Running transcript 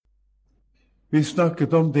Vi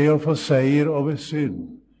snakket om det å få seier over synd,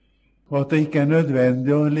 og at det ikke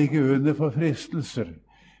nødvendig å ligge under for fristelser,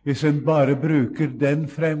 hvis en bare bruker den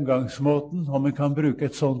fremgangsmåten, om vi kan bruke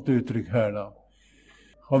et sånt uttrykk her da.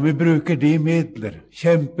 Om vi bruker de midler,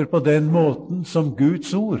 kjemper på den måten som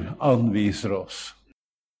Guds ord anviser oss.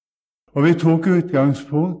 Og vi tok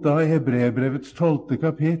utgangspunkt da i Hebreerbrevets 12.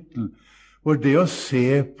 kapittel, hvor det å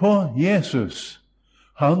se på Jesus,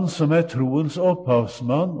 han som er troens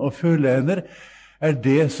opphavsmann og fullender, er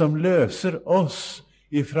det som løser oss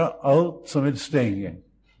ifra alt som vil stenge.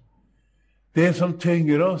 Det som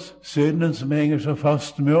tynger oss, synden som henger så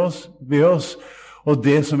fast ved oss, og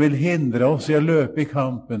det som vil hindre oss i å løpe i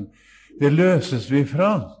kampen, det løses vi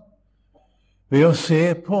fra ved å se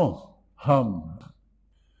på ham.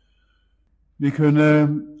 Vi kunne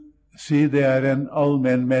si det er en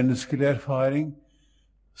allmenn menneskelig erfaring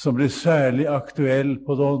som blir særlig aktuell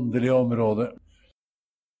på det åndelige området.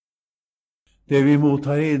 Det vi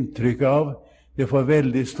mottar inntrykk av, det får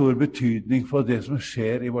veldig stor betydning for det som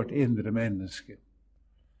skjer i vårt indre menneske.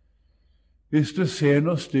 Hvis du ser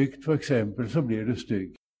noe stygt, for eksempel, så blir du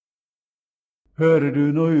stygg. Hører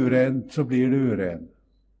du noe urent, så blir du uren.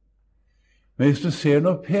 Men hvis du ser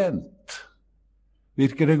noe pent,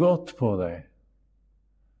 virker det godt på deg.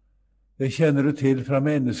 Det kjenner du til fra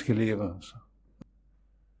menneskelivet. Altså.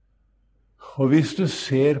 Og hvis du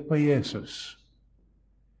ser på Jesus,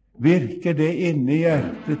 virker det inne i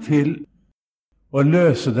hjertet til å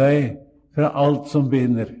løse deg fra alt som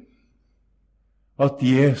binder. At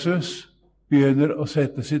Jesus begynner å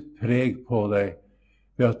sette sitt preg på deg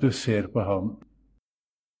ved at du ser på ham.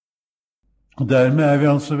 Og dermed er vi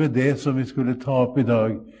altså ved det som vi skulle ta opp i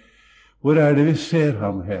dag. Hvor er det vi ser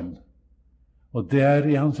ham hen? Og det er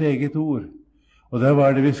i hans eget ord. Og der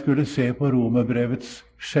var det vi skulle se på Romerbrevets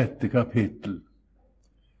 6. kapittel.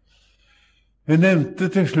 Vi nevnte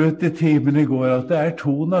til slutt i timen i går at det er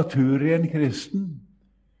 2 naturer i en kristen,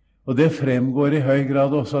 og det fremgår i høy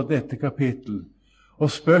grad også av dette kapittel.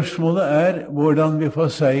 Og spørsmålet er hvordan vi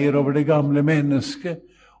får seier over det gamle mennesket,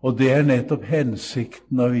 og det er nettopp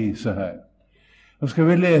hensikten å vise her. Nå skal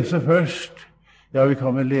vi lese først, ja vi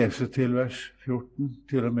kan vel lese til vers 14,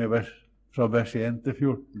 til og med fra vers 1 til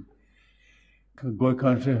 14. Det går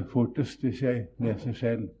kanskje fortest hvis jeg leser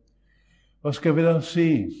selv. Hva skal vi da si?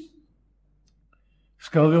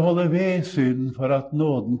 Skal vi holde ved synden for at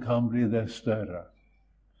nåden kan bli det større?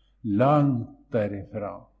 Langt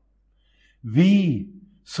derifra. Vi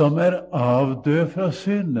som er avdøde fra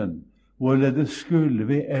synden, hvorledes skulle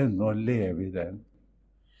vi ennå leve i den?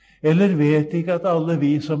 Eller vet ikke at alle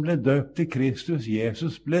vi som ble døpt til Kristus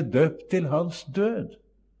Jesus, ble døpt til hans død?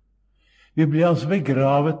 Vi ble altså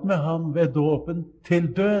begravet med ham ved dåpen til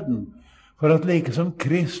døden, for at like som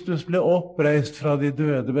Kristus ble oppreist fra de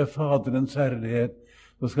døde ved Faderens herlighet,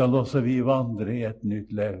 så skal også vi vandre i et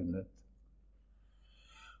nytt levnet.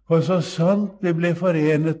 For så sant vi ble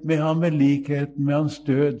forenet med ham ved likheten med hans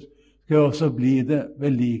død, skal vi også bli det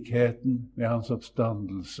ved likheten med hans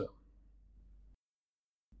oppstandelse.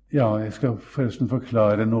 Ja, jeg skal forresten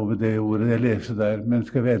forklare noe ved det ordet jeg leser der, men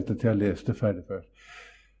skal vente til jeg leser det ferdig først.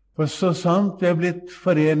 For så sant vi er blitt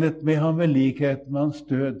forenet med ham ved likheten med hans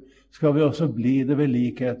død, skal vi også bli det ved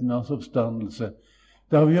likheten med hans oppstandelse.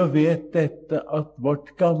 Da vi jo vet dette, at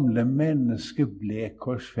vårt gamle menneske ble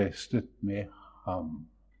korsfestet med ham.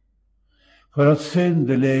 For at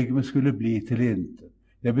syndelegemet skulle bli til intet.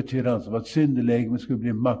 Det betyr altså at syndelegemet skulle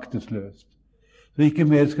bli maktesløst. Så ikke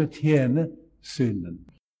mer skal tjene synden.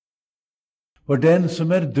 For den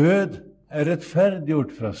som er død, er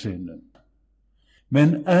rettferdiggjort fra synden.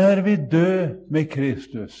 Men er vi død med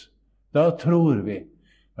Kristus, da tror vi,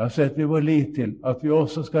 da setter vi vår lit til, at vi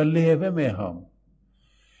også skal leve med ham.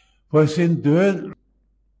 For sin død,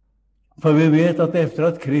 for vi vet at efter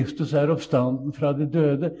at Kristus er oppstanden fra de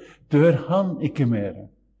døde, dør han ikke mer.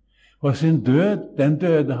 For sin død, den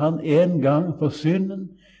døde han en gang for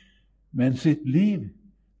synden, men sitt liv,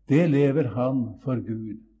 det lever han for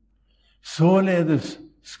Gud. Således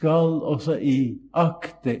skal også I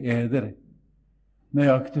akte eder,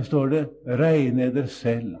 nøyaktig står det, regne eder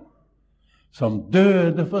selv, som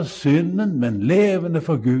døde for synden, men levende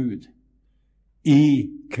for Gud, I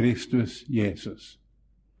Kristus Jesus.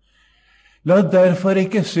 La derfor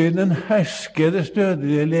ikke synden herske dets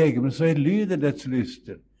dødelige legeme, så I lyder dets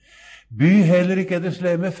lyster. By heller ikke dets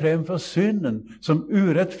lemme frem for synden, som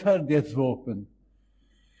urettferdighetsvåpen,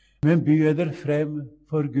 men by eder frem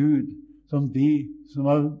for Gud, som de som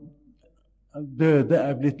av døde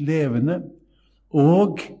er blitt levende,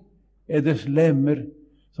 og eders lemmer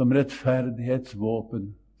som rettferdighetsvåpen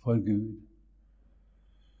for Gud.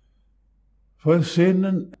 For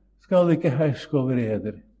synden skal ikke herske over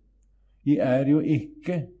eder. I er jo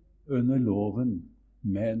ikke under loven,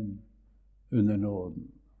 men under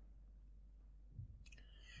nåden.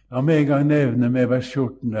 La meg en gang nevne med vers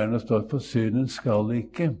 14 der det står, for synden skal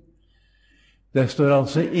ikke. Det står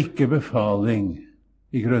altså ikke befaling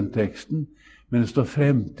i grunnteksten, men det står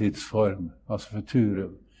fremtidsform, altså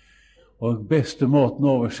futurum. Og beste måten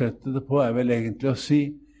å oversette det på er vel egentlig å si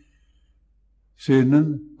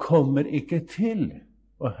synden kommer ikke til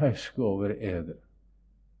å herske over eder.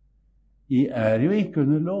 I er jo ikke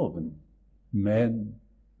under loven, men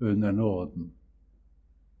under nåden.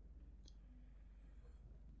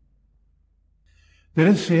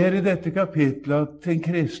 Dere ser i dette kapitlet at en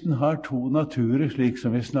kristen har to naturer, slik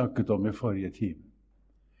som vi snakket om i forrige time.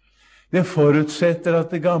 Det forutsetter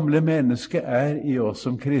at det gamle mennesket er i oss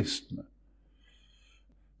som kristne.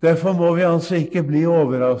 Derfor må vi altså ikke bli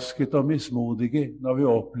overrasket og mismodige når vi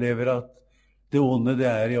opplever at det onde det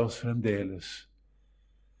er i oss fremdeles.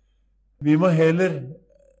 Vi må heller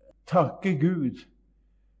takke Gud,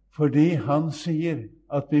 fordi han sier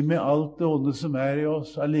at vi med alt det onde som er i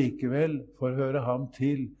oss allikevel får høre ham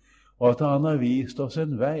til, og at han har vist oss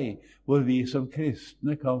en vei hvor vi som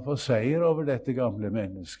kristne kan få seier over dette gamle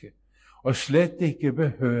mennesket, og slett ikke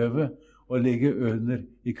behøve å ligge under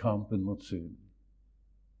i kampen mot synden.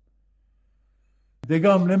 Det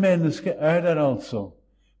gamle mennesket er der altså,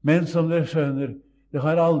 men som dere skjønner, det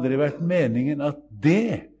har aldri vært meningen at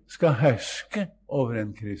det skal herske over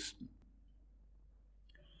en kristen.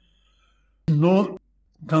 Nå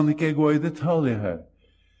kan ikke jeg gå i detaljer her,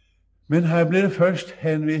 men her blir det først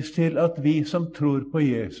henvist til at vi som tror på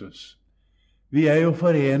Jesus, vi er jo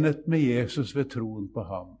forenet med Jesus ved troen på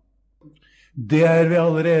ham. Det er vi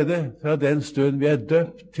allerede fra den stund vi er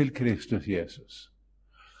døpt til Kristus Jesus.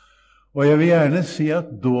 Og jeg vil gjerne si at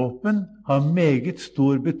dåpen har meget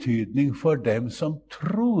stor betydning for dem som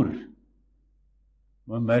tror.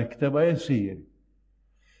 Men merk deg hva jeg sier.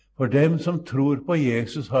 For dem som tror på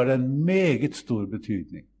Jesus har den meget stor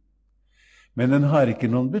betydning. Men den har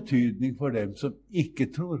ikke noen betydning for dem som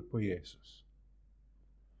ikke tror på Jesus.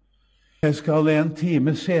 Jeg skal en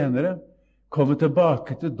time senere komme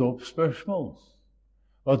tilbake til dåpsspørsmål.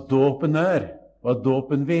 Hva dåpen er, hva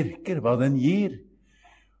dåpen virker, hva den gir.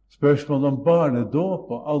 Spørsmål om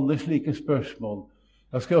barnedåp og alle slike spørsmål.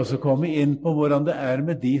 Jeg skal også komme inn på hvordan det er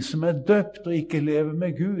med de som er døpt og ikke lever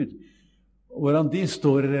med Gud, og hvordan de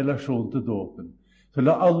står i relasjon til dåpen. Så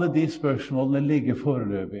la alle de spørsmålene ligge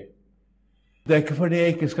foreløpig. Det er ikke fordi jeg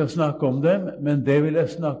ikke skal snakke om dem, men det vil jeg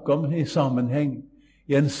snakke om i sammenheng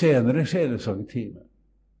i en senere Sjelesorg-time.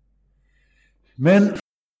 Men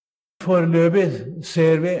foreløpig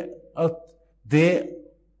ser vi at det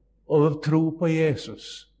å tro på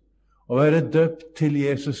Jesus, å være døpt til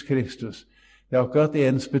Jesus Kristus, det er akkurat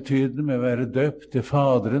ensbetydende med å være døpt til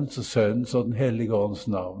Faderens og Sønnens og Den hellige ånds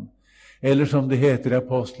navn. Eller som det heter i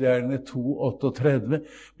Apostelgjerningene 2:38,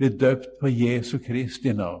 bli døpt på Jesu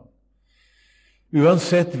Kristi navn.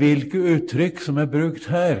 Uansett hvilke uttrykk som er brukt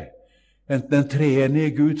her, enten den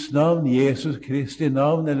treenige Guds navn, Jesus Kristi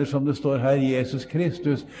navn, eller som det står her, Jesus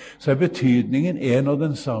Kristus, så er betydningen en og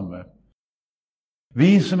den samme.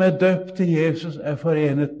 Vi som er døpt til Jesus, er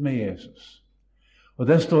forenet med Jesus. Og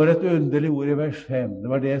der står et underlig ord i vers 5. Det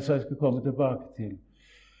var det jeg skulle komme tilbake til.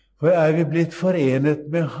 For er vi blitt forenet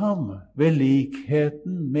med ham ved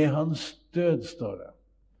likheten med hans død, står det.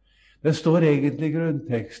 Det står egentlig i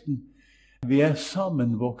grunnteksten. Vi er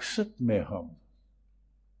sammenvokset med ham.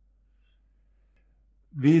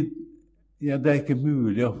 Det er ikke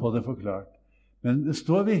mulig å få det forklart. Men det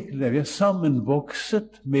står virkelig det. Vi er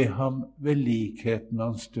sammenvokset med ham ved likheten med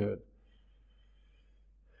hans død.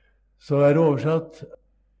 Så er det oversatt,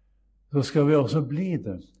 så skal vi også bli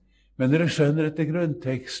det. Men dere skjønner etter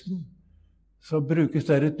grunnteksten, så brukes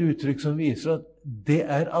det et uttrykk som viser at det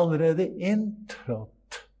er allerede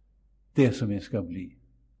inntrådt, det som vi skal bli.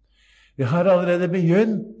 Vi har allerede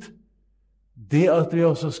begynt det at vi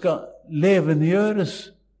også skal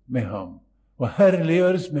levendegjøres med ham, og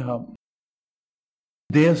herliggjøres med ham.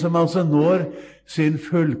 Det som altså når sin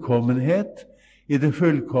fullkommenhet i det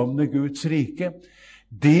fullkomne Guds rike,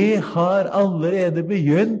 det har allerede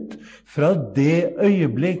begynt fra det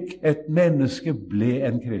øyeblikk et menneske ble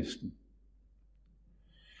en kristen.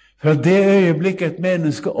 Fra det øyeblikk et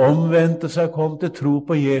menneske omvendte seg og kom til tro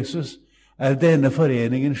på Jesus, er denne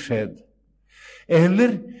foreningen skjedd.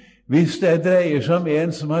 Eller hvis det dreier seg om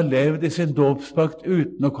en som har levd i sin dåpspakt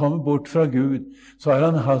uten å komme bort fra Gud, så har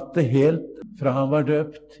han hatt det helt fra han var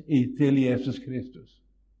døpt til Jesus Kristus.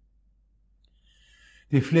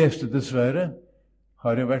 De fleste dessverre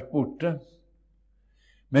har jo vært borte.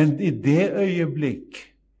 Men i det øyeblikk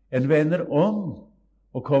en vender om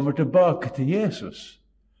og kommer tilbake til Jesus,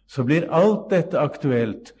 så blir alt dette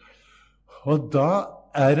aktuelt. Og da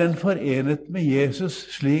den forenet med Jesus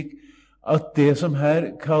slik at det som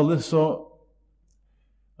her kalles så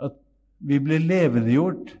at vi blir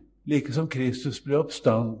levendegjort, like som Kristus ble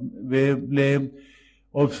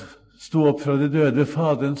sto opp fra de døde ved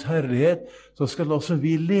Faderens herlighet, så skal også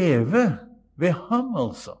vi leve ved ham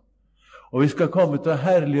altså. Og vi skal komme til å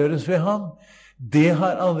herliggjøres ved ham. Det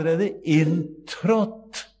har allerede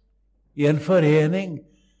inntrådt i en forening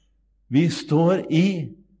vi står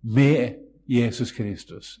i med Jesus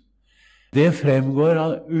Kristus. Det fremgår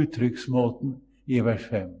av uttrykksmåten i vers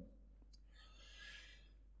 5.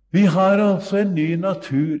 Vi har altså en ny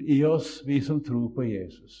natur i oss, vi som tror på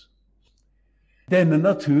Jesus. Denne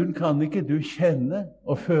naturen kan ikke du kjenne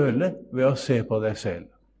og føle ved å se på deg selv.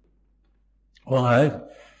 Og her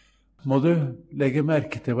må du legge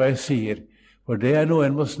merke til hva jeg sier, for det noe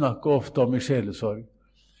en må snakke ofte om i sjelesorg.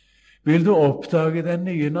 Vil du oppdage den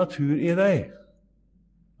nye natur i deg,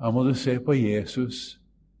 da må du se på Jesus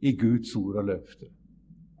i Guds ord og løfter.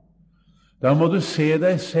 Da må du se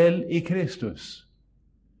deg selv i Kristus,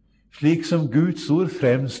 slik som Guds ord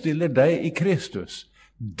fremstiller deg i Kristus.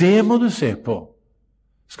 Det må du se på,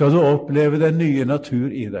 skal du oppleve den nye natur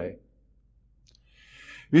i deg.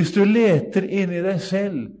 Hvis du leter inn i deg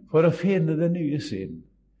selv for å finne det nye sinn,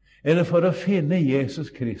 eller for å finne Jesus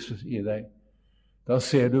Kristus i deg, da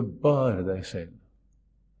ser du bare deg selv.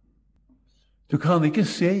 Du kan ikke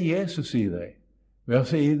se Jesus i deg ved å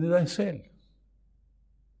se inn i deg selv.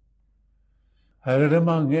 Her det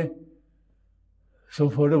mange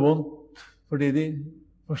som får det vondt fordi de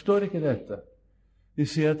forstår ikke dette. De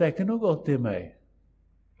sier at det ikke noe godt i meg.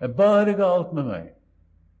 Det bare galt med meg.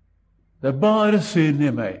 Det bare synd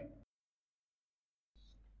i meg.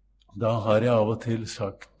 Da har jeg av og til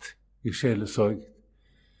sagt i sjelesorg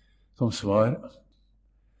som svar: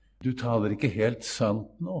 du taler ikke helt sant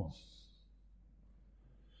nå.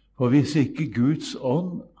 For hvis ikke Guds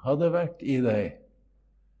ånd hadde vært i deg,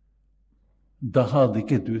 da hadde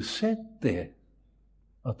ikke du sett det,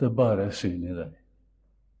 at det bare synd i deg.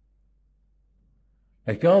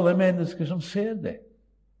 Det ikke alle mennesker som ser det.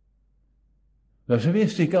 Derfor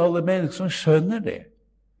visste ikke alle mennesker som skjønner det,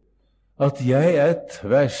 at jeg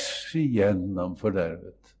tvers igjennom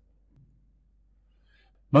fordervet.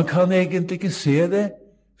 Man kan egentlig ikke se det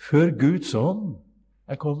før Guds ånd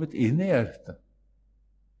kommet inn i hjertet.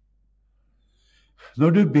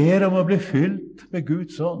 Når du ber om å bli fylt med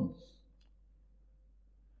Guds ånd,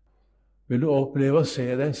 vil du oppleve å se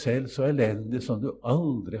deg selv så elendig som du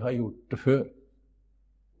aldri har gjort det før.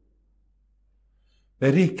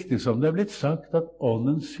 Det riktig som det blitt sagt at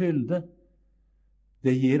åndens fylde,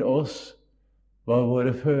 det gir oss hva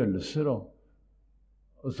våre følelser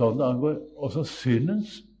og sånn det angår, også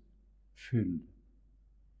syndens fylde.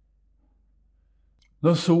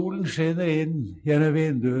 Når solen skinner inn gjennom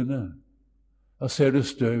vinduene, da ser du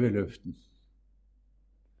støv i luften.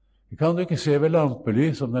 Det kan du ikke se ved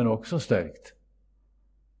lampelys om det nok så sterkt.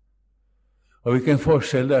 Og hvilken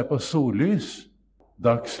forskjell det på sollys,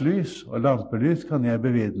 dagslys og lampelys kan jeg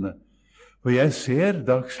bevidne. For jeg ser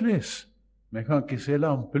dagslys, men jeg kan ikke se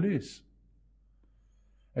lampelys.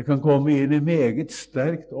 Jeg kan komme inn i meget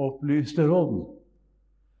sterkt opplyste rom,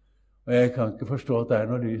 og jeg kan ikke forstå at det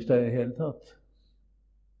noe lys der i hele tatt.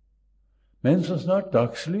 Men så snart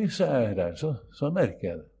dagslyset der, så merker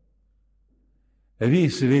jeg det. Det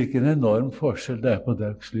viser hvilken enorm forskjell det på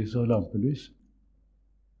dagslys og lampelys.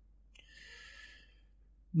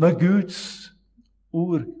 Når Guds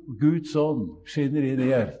ord, Guds ånd, skinner inn i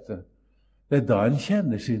hjertet, det da en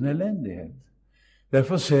kjenner sin elendighet.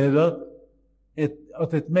 Derfor ser du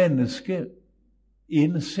at et menneske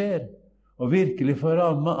innser og virkelig for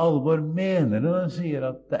ramme alvor mener når han sier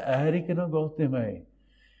at det ikke noe godt i meg.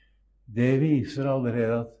 Det viser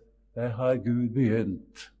allerede at der har Gud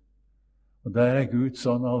begynt. Og der Guds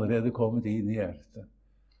ånd allerede kommet inn i hjertet.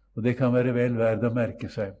 Og det kan være vel verdt å merke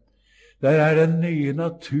seg. Der den nye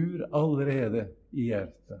natur allerede i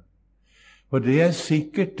hjertet. For det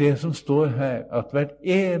sikkert det som står her, at hvert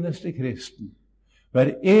eneste kristen,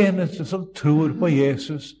 hver eneste som tror på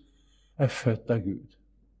Jesus, født av Gud.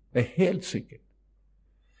 Det helt sikkert.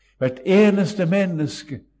 Hvert eneste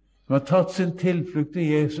menneske som har tatt sin tilflukt til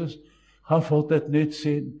Jesus, har fått et nytt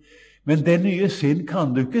sinn. Men det nye sinn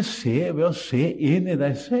kan du ikke se ved å se inn i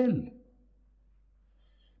deg selv.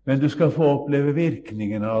 Men du skal få oppleve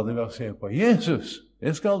virkningen av det ved å se på Jesus.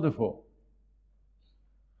 Det skal du få.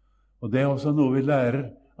 Og det også noe vi lærer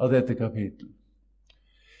av dette kapitlet.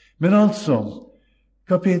 Men altså,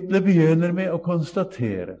 kapitlet begynner med å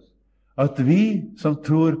konstatere at vi som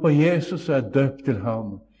tror på Jesus og døpt til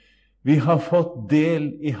ham, vi har fått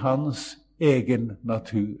del i hans egen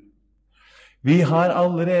natur. Vi har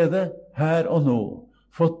allerede her og nå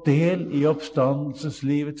fått del i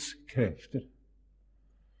oppstandelseslivets krefter.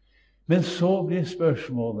 Men så blir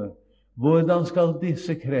spørsmålet, hvordan skal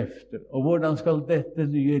disse krefter, og hvordan skal dette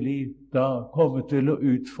nye liv da komme til å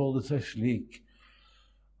utfolde seg slik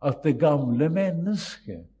at det gamle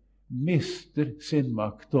mennesket mister sin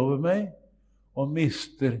makt over meg og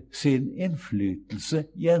mister sin innflytelse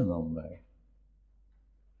gjennom meg?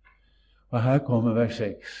 Og her kommer vers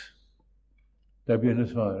 6. Der begynner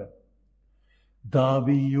svaret. Da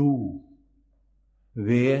vi jo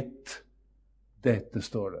vet dette,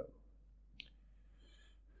 står det.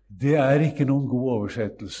 Det er ikke noen god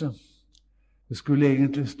oversettelse. Det skulle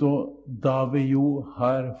egentlig stå da vi jo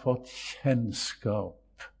har fått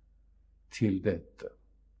kjennskap til dette.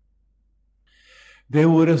 Det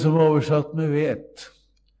ordet som er oversatt med vet,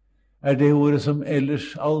 er det ordet som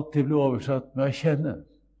ellers alltid blir oversatt med å kjenne.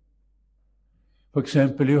 For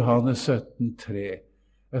eksempel i Johannes 17,3.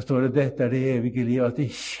 Der står det, dette er det evige liv, at de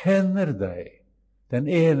kjenner deg, den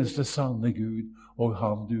eneste sanne Gud, og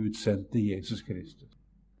ham du utsendte, Jesus Kristus.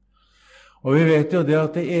 Og vi vet jo det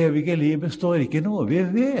at det evige liv består ikke noe. Vi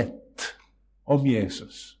vet om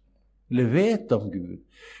Jesus, eller vet om Gud,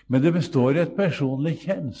 men det består i et personlig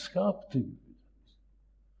kjennskap til Gud.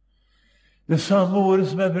 Det samme ordet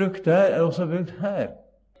som er brukt der, er også brukt her.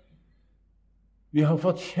 Vi har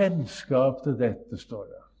fått kjennskap til dette, står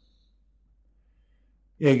det.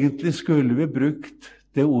 Egentlig skulle vi brukt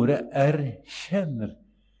det ordet erkjenner,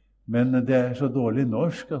 men det er så dårlig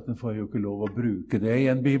norsk at en får jo ikke lov å bruke det i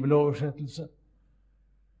en bibeloversettelse.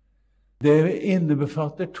 Det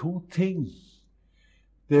innebefatter to ting.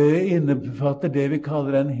 Det innebefatter det vi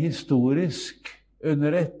kaller en historisk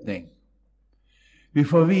underretning. Vi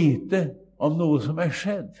får vite om noe som er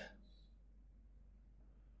skjedd.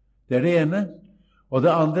 Det er det ene. Og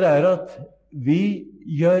det andre er at vi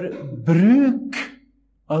gjør bruk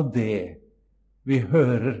av det vi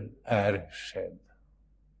hører er skjedd.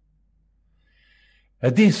 Det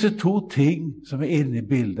er disse to ting som er inne i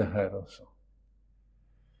bildet her også.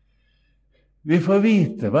 Vi får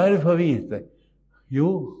vite, hva er det vi får vite? Jo,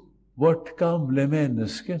 vårt gamle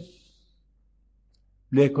menneske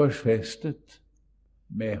ble korsfestet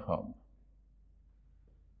med ham.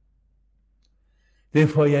 Det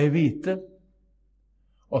får jeg vite,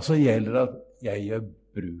 og så gjelder det at jeg gjør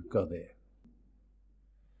bruk av det.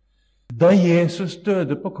 Da Jesus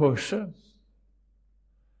døde på korset,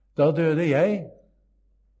 da døde jeg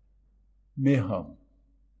med ham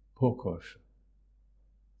på korset.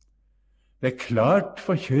 Det er klart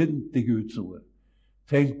forkynt i Guds ord.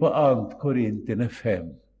 Tenk på 2. Korinterne 5,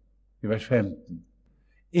 i vers 15.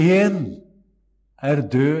 En er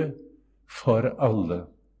død for alle.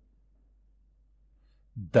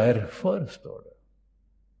 Derfor, står det,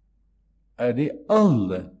 er de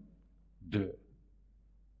alle døde.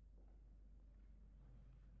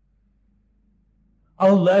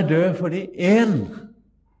 Alle er døde fordi én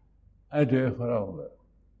er død for alle.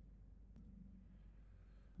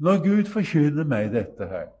 Når Gud forkynner meg dette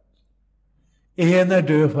her, én er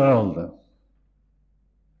død for alle.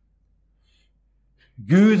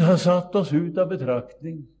 Gud har satt oss ut av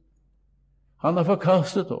betraktning. Han har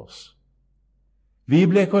forkastet oss. Vi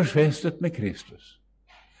ble korsfestet med Kristus.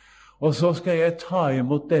 Og så skal jeg ta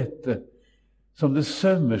imot dette som det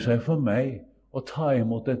sømmer seg for meg å ta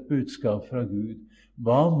imot et budskap fra Gud.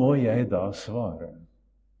 Hva må jeg da svare?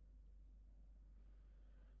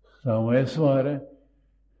 Da må jeg svare,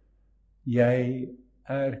 jeg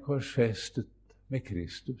er korsfestet med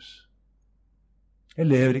Kristus. Jeg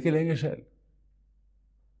lever ikke lenger selv.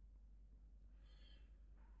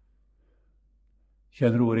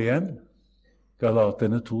 Kjenner ordet igjen?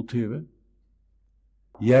 Galaterne 2,20.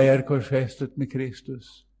 Jeg er korsfestet med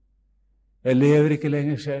Kristus. Jeg lever ikke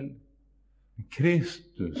lenger selv.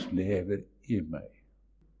 Kristus lever i meg.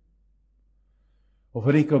 Og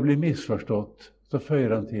for ikke å bli misforstått, så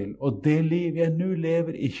føyer han til, og det liv jeg nå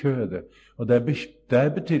lever i kjødet, og der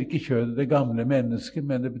betyr ikke kjødet det gamle mennesket,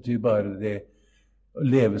 men det betyr bare det å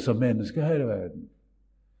leve som menneske her i verden.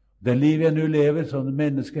 Det liv jeg nå lever som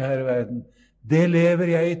menneske her i verden, det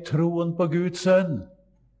lever jeg i troen på Guds sønn,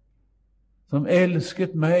 som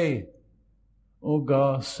elsket meg og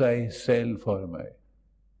ga seg selv for meg.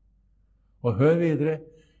 Og hør videre,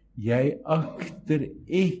 jeg akter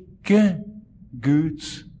ikke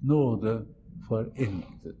Guds nåde for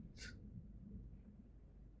intet.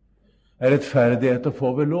 Er rettferdighet å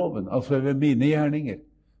få ved loven, altså ved mine gjerninger?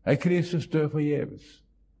 Er Kristus død forgjeves?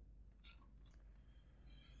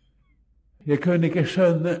 Jeg kunne ikke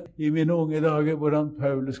skjønne i mine unge dager hvordan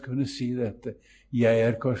Paulus kunne si dette. Jeg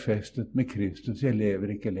er korsfestet med Kristus, jeg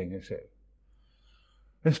lever ikke lenger selv.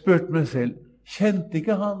 Jeg spurte meg selv, kjente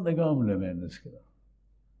ikke han det gamle mennesket?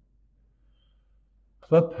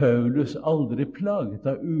 Var Paulus aldri plaget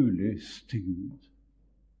av ulyst til Gud?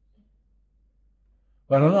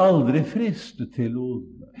 Var han aldri fristet til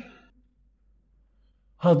onde?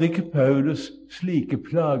 Hadde ikke Paulus slike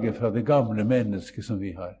plager fra det gamle mennesket som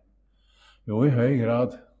vi har? Jo, i høy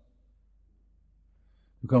grad.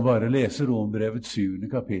 Du kan bare lese Rombrevets 7.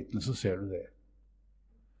 kapittel, så ser du det.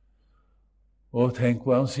 Og tenk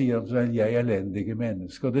hva han sier om seg, jeg elendige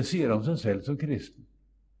menneske. Og det sier han seg selv som kristen.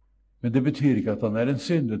 Men det betyr ikke at han er en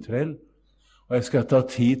syndetrell. Og jeg skal ta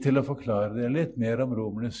tid til å forklare det litt mer om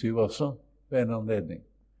Romerne 7 også, ved en anledning.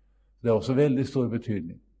 Det er også veldig stor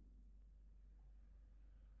betydning.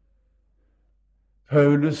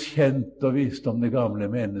 Paulus kjente og visste om det gamle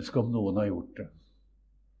mennesket, om noen har gjort det.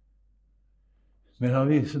 Men han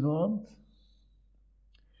viser noe annet.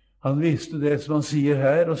 Han visste det som han sier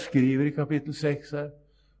her, og skriver i kapittel 6 her.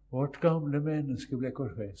 Vårt gamle menneske ble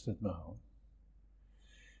korsfestet med ham.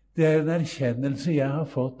 Det er en erkjennelse jeg har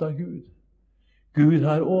fått av Gud. Gud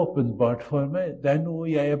har åpenbart for meg. Det er noe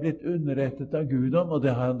jeg er blitt underrettet av Gud om, og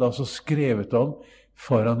det har han da så skrevet om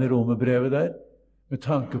foran i Romerbrevet der, med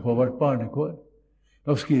tanke på vårt barnekår.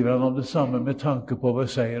 Nå skriver han om det samme med tanke på vår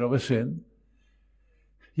seier over synd.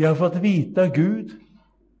 Jeg har fått vite av Gud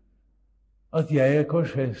at jeg er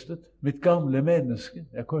korsfestet. Mitt gamle menneske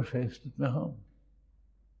er korsfestet med ham.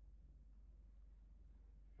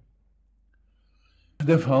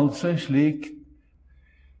 Det falt seg slik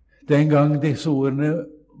den gang disse ordene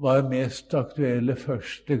var mest aktuelle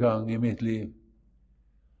første gang i mitt liv,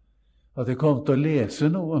 at jeg kom til å lese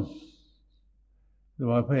noe. Det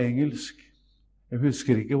var på engelsk. Jeg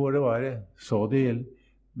husker ikke hvor det var jeg så det i,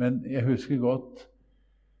 men jeg husker godt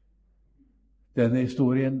denne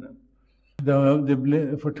historien. Det ble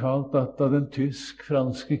fortalt at da den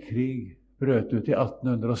tysk-franske krig brøt ut i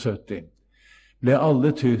 1870, ble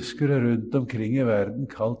alle tyskere rundt omkring i verden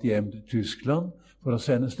kalt hjem til Tyskland for å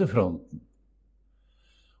sendes til fronten.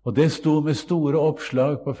 Og det sto med store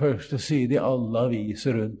oppslag på første side i alle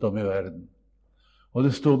aviser rundt om i verden. Og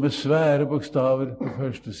det sto med svære bokstaver på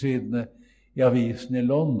første sidene i avisen i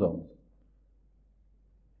London.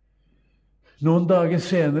 Noen dager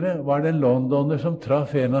senere var det en londoner som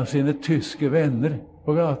traff en av sine tyske venner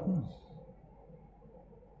på gaten.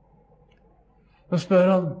 Så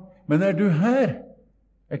spør han, men er du her?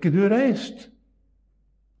 Er ikke du reist?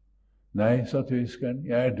 Nei, sa tyskeren,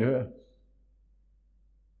 jeg er død.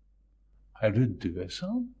 Er du død,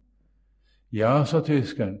 sa han? Ja, sa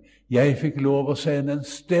tyskeren, jeg fikk lov å sende en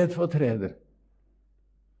stedfortreder.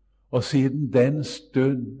 Og siden den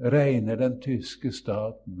stund regner den tyske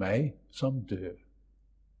stat meg som død.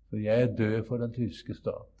 Så jeg er død for den tyske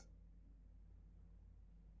stat.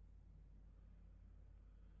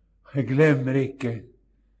 Jeg glemmer ikke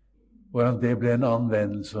hvordan det ble en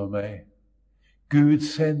anvendelse av meg. Gud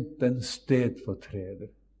sendte en stedfortreder.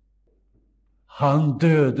 Han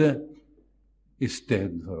døde i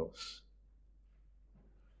stedet for oss.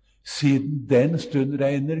 Siden den stund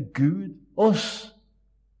regner Gud oss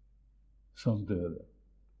som døde.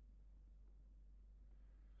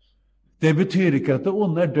 Det betyr ikke at det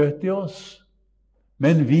onde er dødt i oss,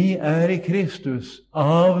 men vi er i Kristus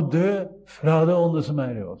avdød fra det onde som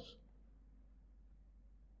er i oss.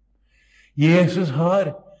 Jesus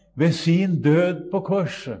har ved sin død på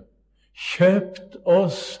korset kjøpt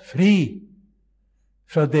oss fri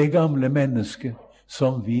fra det gamle mennesket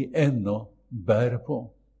som vi ennå bærer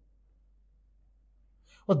på.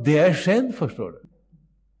 Og det er skjedd, forstår du.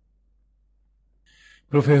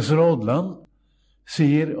 Professor Odland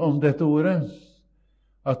sier om dette ordet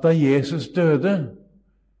at da Jesus døde,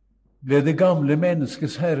 ble det gamle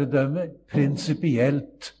menneskets herredømme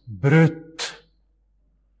prinsipielt brutt.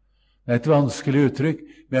 Det er et vanskelig uttrykk,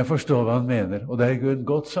 men jeg forstår hva han mener, og det er i grunnen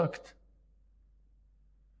godt sagt.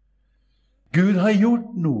 Gud har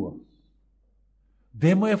gjort noe.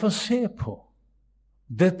 Det må jeg få se på.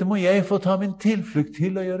 Dette må jeg få ta min tilflukt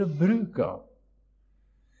til å gjøre bruk av.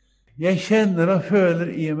 Jeg kjenner og føler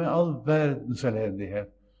i meg all verdens elendighet.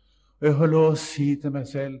 Og jeg har lov å si til meg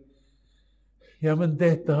selv, ja, men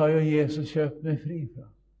dette har jo Jesus kjøpt meg fri fra.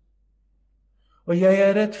 Og jeg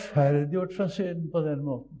er rettferdiggjort fra synden på den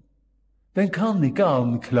måten. Den kan ikke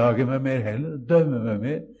anklage meg mer heller, dømme meg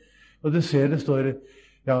mer. Og du ser det står,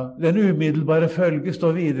 ja, den umiddelbare følge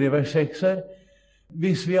står videre i vers 6 her.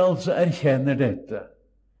 Hvis vi altså erkjenner dette,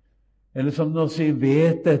 eller som nå sier,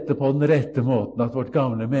 vet dette på den rette måten, at vårt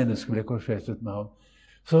gamle menneske ble korsfestet med ham,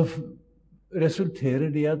 så resulterer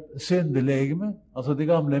det i at syndelegeme, altså det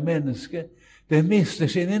gamle mennesket, det mister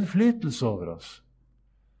sin innflytelse over oss.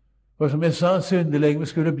 For som jeg sa, syndelegeme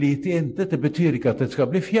skulle bli til intet. Det betyr ikke at det skal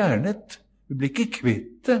bli fjernet. Vi blir ikke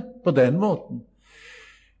kvitt det på den måten.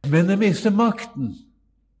 Men det mister makten.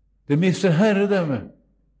 Det mister herredømme.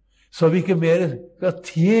 Så vi ikke mer skal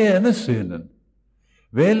tjene synden.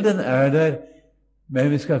 Vel, den er der,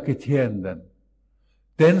 men vi skal ikke tjene den.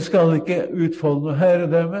 Den skal ikke utfolde noe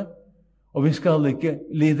herredømme, og vi skal ikke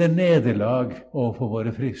lide nederlag overfor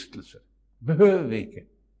våre fristelser. Behøver vi ikke.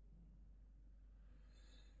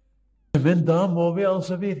 Men da må vi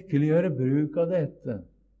altså virkelig gjøre bruk av dette,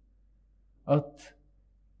 at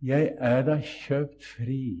jeg er da kjøpt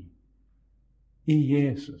fri i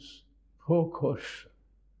Jesus på korset,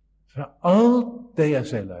 fra alt det jeg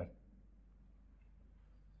selv er.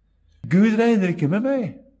 Gud regner ikke med meg.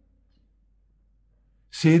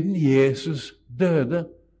 Siden Jesus døde,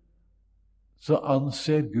 så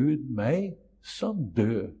anser Gud meg som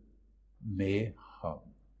død med ham.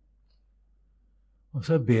 Og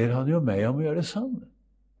så ber han jo meg om å gjøre det samme.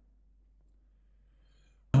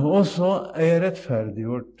 Og så er jeg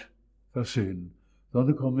rettferdiggjort fra synden. Når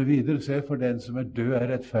det kommer videre, så er for den som er død, er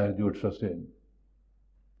rettferdiggjort fra synden.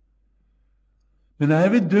 Men er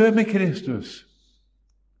vi død med Kristus,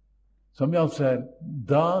 som vi altså er,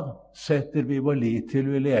 da setter vi vår lit til,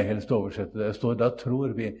 vil jeg helst oversette det. Det står, da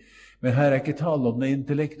tror vi. Men her er ikke tale om det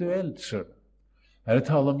intellektuelt selv. Her er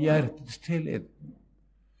tale om hjertets tillit.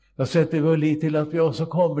 Da setter vi vår lit til at vi også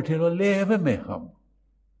kommer til å leve med ham.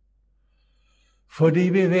 Fordi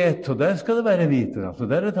vi vet, og der skal det være viten, altså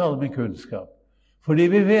der er det tale om en kunnskap. Fordi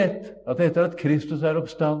vi vet at etter at Kristus er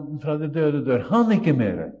oppstanden fra de døde, dør han ikke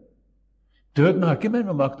mer. Døden har ikke mer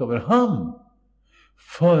noe makt over ham.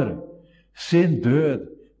 For sin død,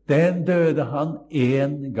 den døde han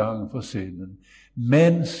en gang for synden.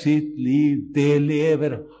 Men sitt liv, det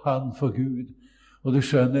lever han for Gud. Og du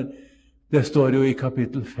skjønner, det står jo i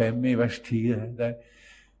kapittel 5 i vers 10 der.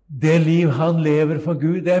 Det liv han lever for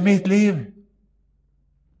Gud, det er mitt liv.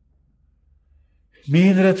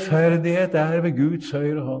 Min rettferdighet er ved Guds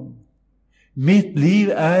høyre hånd. Mitt liv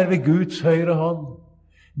er ved Guds høyre hånd.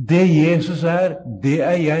 Det Jesus er, det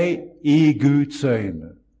er jeg i Guds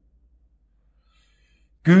øyne.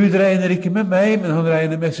 Gud regner ikke med meg, men han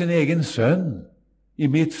regner med sin egen sønn i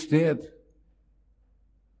mitt sted.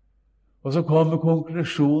 Og så kommer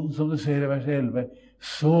konklusjonen, som du ser i vers 11.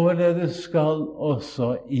 Således skal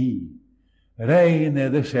også I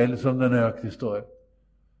regne det selv, som det nøyaktig står,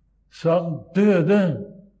 som døde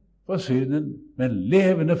for synden, men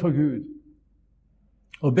levende for Gud.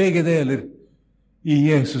 Og begge deler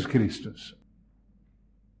i Jesus Kristus.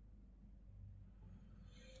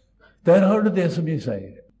 Der har du det som jeg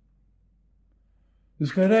sier. Du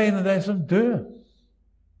skal regne deg som død,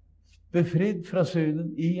 befridd fra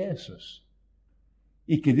synden i Jesus.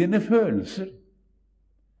 Ikke dine følelser,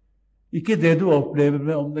 ikke det du opplever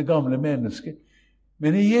med om det gamle mennesket,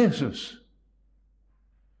 men i Jesus.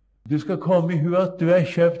 Du skal komme i hu at du er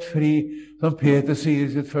kjøpt fri, som Peter sier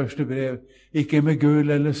i sitt første brev, ikke med gull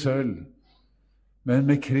eller sølv, men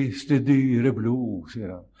med Kristi dyre blod,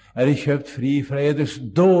 sier han. Er det kjøpt fri fra eders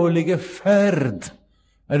dårlige ferd,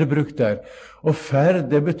 er det brukt der. Og ferd,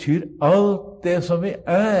 det betyr alt det som vi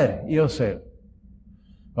er i oss selv.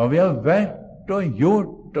 Hva vi har vært og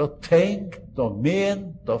gjort og tenkt og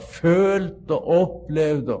ment og følt og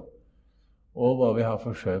opplevd, og hva vi har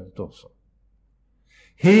forsømt også.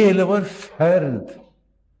 Hele vår ferd,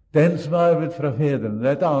 den som er arvet fra fedrene, det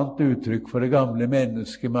er et annet uttrykk for det gamle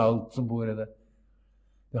mennesket med alt som bor i det.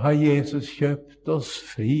 Det har Jesus kjøpt oss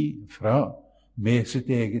fri fra med sitt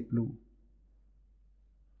eget blod.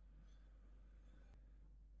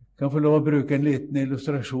 Jeg kan få lov å bruke en liten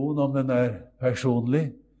illustrasjon om den er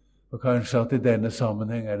personlig, og kanskje at i denne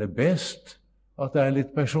sammenheng er det best at det er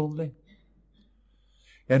litt personlig.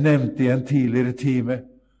 Jeg nevnte i en tidligere time,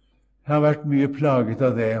 jeg har vært mye plaget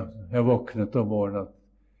av det. Jeg våknet om morgenen.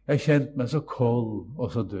 Jeg kjente meg så kold og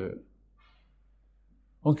så død.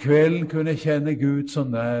 Om kvelden kunne jeg kjenne Gud så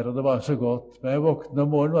nær, og det var så godt. Men jeg våknet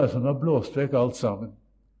om morgenen, var det som å blåst vekk alt sammen.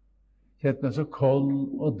 Kjente meg så kold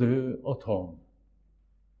og død og tom.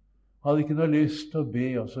 Hadde ikke noe lyst til å be,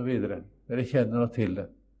 og så videre. Dere kjenner noe til det.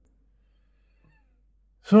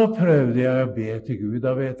 Så prøvde jeg å be til Gud,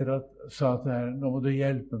 og vet dere at sa til Herren, nå må du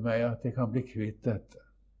hjelpe meg at jeg kan bli kvitt dette.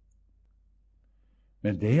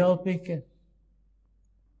 Men det hjalp ikke.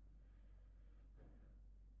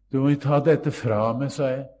 Du må jo ta dette fra meg, sa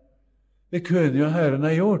jeg. Det kunne jo Herren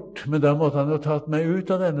ha gjort, men da måtte han jo tatt meg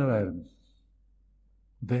ut av denne verden.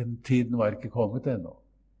 Den tiden var ikke kommet ennå.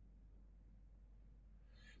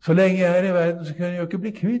 Så lenge jeg er i verden, så kunne jeg jo ikke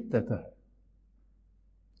bli kvitt dette her.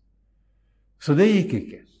 Så det gikk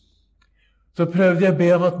ikke. Så prøvde jeg å be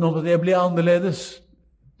om at nå måtte jeg bli annerledes.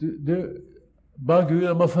 Du ba Gud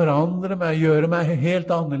om å forandre meg, gjøre meg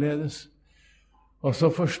helt annerledes. Og så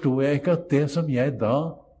forstod jeg ikke at det som jeg da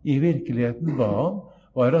i virkeligheten ba om,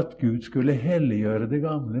 var at Gud skulle helliggjøre det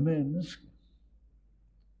gamle mennesket.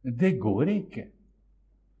 Men det går ikke.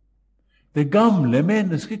 Det gamle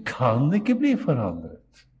mennesket kan ikke bli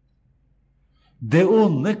forandret. Det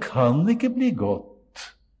onde kan ikke bli godt.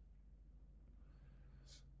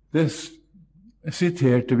 Det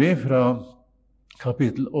siterte vi fra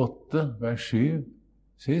kapittel 8, vers 7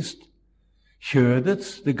 sist.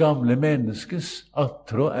 Kjødets, det gamle menneskets,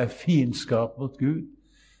 attråd er fiendskap mot Gud.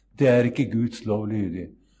 Det er ikke Guds lov lydig.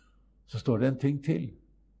 Så står det en ting til.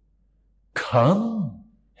 Kan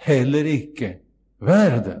heller ikke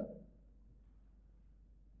være det.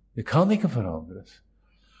 Det kan ikke forandres.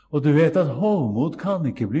 Og du vet at hovmod kan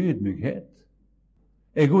ikke bli ydmykhet.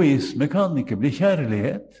 Egoisme kan ikke bli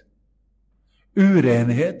kjærlighet.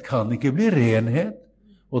 Urenhet kan ikke bli renhet.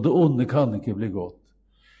 Og det onde kan ikke bli godt.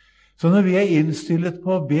 Så når vi er innstillet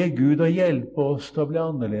på å be Gud å hjelpe oss til å bli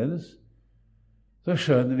annerledes, så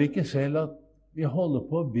skjønner vi ikke selv at vi holder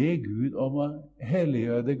på å be Gud om å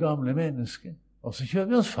helliggjøre det gamle mennesket. Og så kjører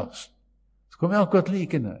vi oss fast. Så kommer vi akkurat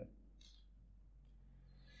like nær.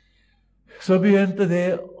 Så begynte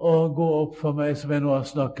det å gå opp for meg, som jeg nå har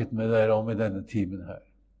snakket med dere om i denne timen her.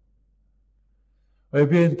 Og jeg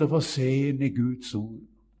begynte å få se inn i Guds ord.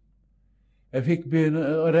 Jeg fikk begynne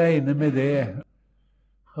å regne med det,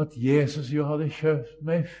 at Jesus jo hadde kjøpt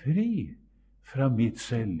meg fri fra mitt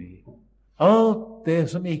selvliv. Alt det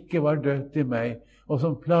som ikke var dødt i meg, og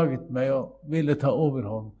som plaget meg og ville ta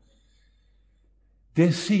overhånd,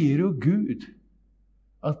 det sier jo Gud,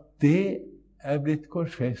 at det er blitt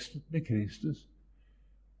korsfestet med Kristus,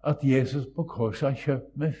 at Jesus på korset har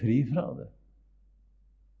kjøpt meg fri fra det.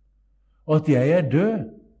 Og at jeg er død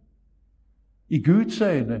i Guds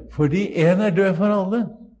øyne, fordi en er død for alle.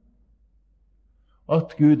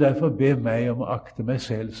 At Gud derfor ber meg om å akte meg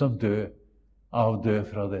selv som død, avdød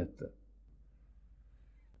fra dette.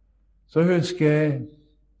 Så husker jeg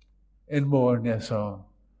en morgen jeg sa,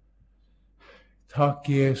 takk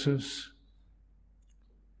Jesus,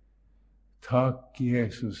 takk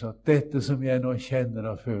Jesus, at dette som jeg nå kjenner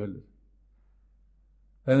og føler,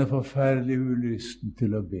 denne forferdelige ulysten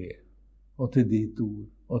til å be, og til ditt ord,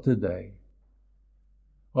 og til deg,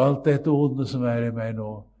 og alt dette onde som er i meg nå,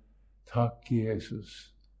 takk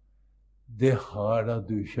Jesus, det har da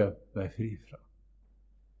du kjøpt meg fri fra.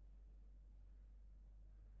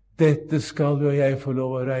 Dette skal jo jeg få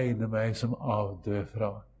lov å regne meg som avdød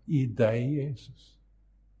fra, i deg, Jesus.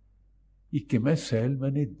 Ikke meg selv,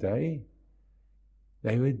 men i deg.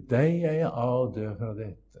 Det er jo i deg jeg er avdød fra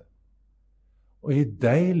dette. Og i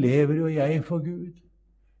deg lever jo jeg for Gud.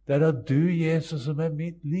 Det er da du, Jesus, som er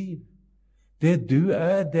mitt liv. Det du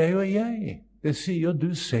er, det er jo jeg. Det sier jo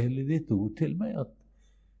du selv i ditt ord til meg, at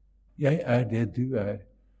jeg er det du er.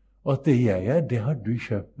 Og at det jeg er, det har du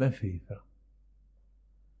kjøpt meg fri fra.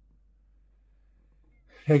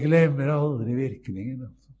 Jeg glemmer aldri virkningen.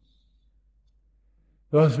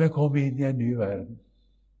 Det var som jeg kom inn i en ny verden.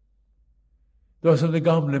 Det var som det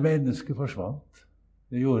gamle mennesket forsvant.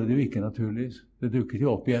 Det gjorde det jo ikke naturligvis. Det dukket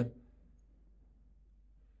jo opp igjen.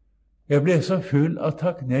 Jeg ble så full av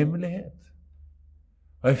takknemlighet.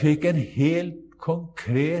 Og jeg fikk en helt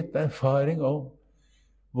konkret erfaring om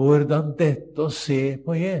hvordan dette å se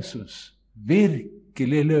på Jesus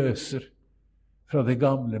virkelig løser fra det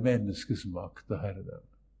gamle menneskets makt og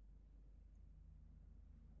herredømme.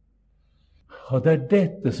 Og det er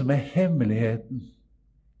dette som er hemmeligheten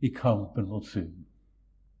i kampen mot synden.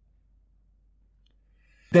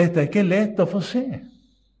 Dette er ikke lett å få se.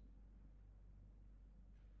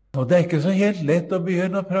 Og det er ikke så helt lett å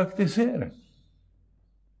begynne å praktisere.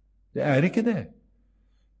 Det er ikke det.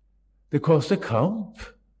 Det koster kamp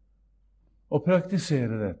å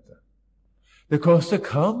praktisere dette. Det koster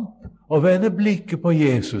kamp å vende blikket på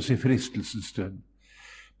Jesus i fristelsens stund.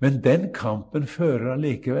 Men den kampen fører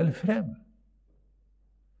allikevel frem.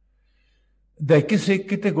 Det er ikke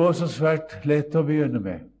sikkert det går så svært lett å begynne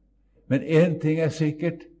med. Men en ting er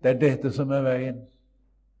sikkert, det er dette som er veien.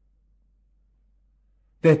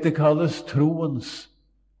 Dette kalles troens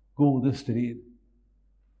gode strid.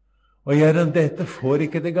 Og gjennom dette får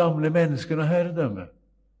ikke det gamle mennesket noe herredømme.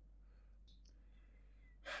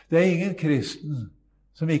 Det er ingen kristen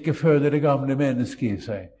som ikke føler det gamle mennesket i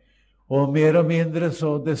seg. Og mer og mindre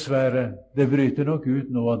så dessverre, det bryter nok ut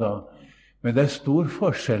nå og da. Men det er stor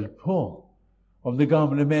forskjell på om det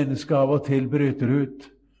gamle mennesket av og til bryter ut,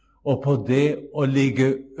 og på det å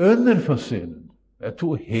ligge under for synden. Det er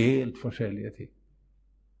to helt forskjellige ting.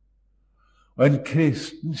 Og en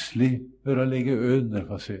kristen slipper å ligge under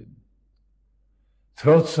for synden.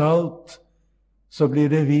 Tross alt så blir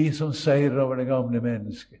det vi som seirer over det gamle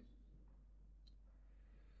mennesket.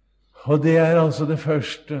 Og det er altså det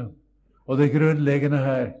første og det grunnleggende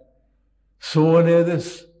her.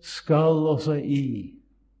 Således skal også I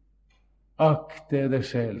akte deg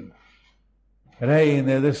selv,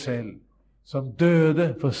 regne deg selv, som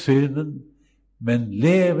døde for synden, men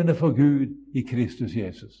levende for Gud i Kristus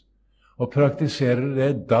Jesus. Og praktiserer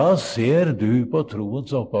det, da ser du på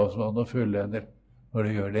troens opphavsmann og fullender når du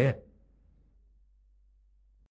gjør det.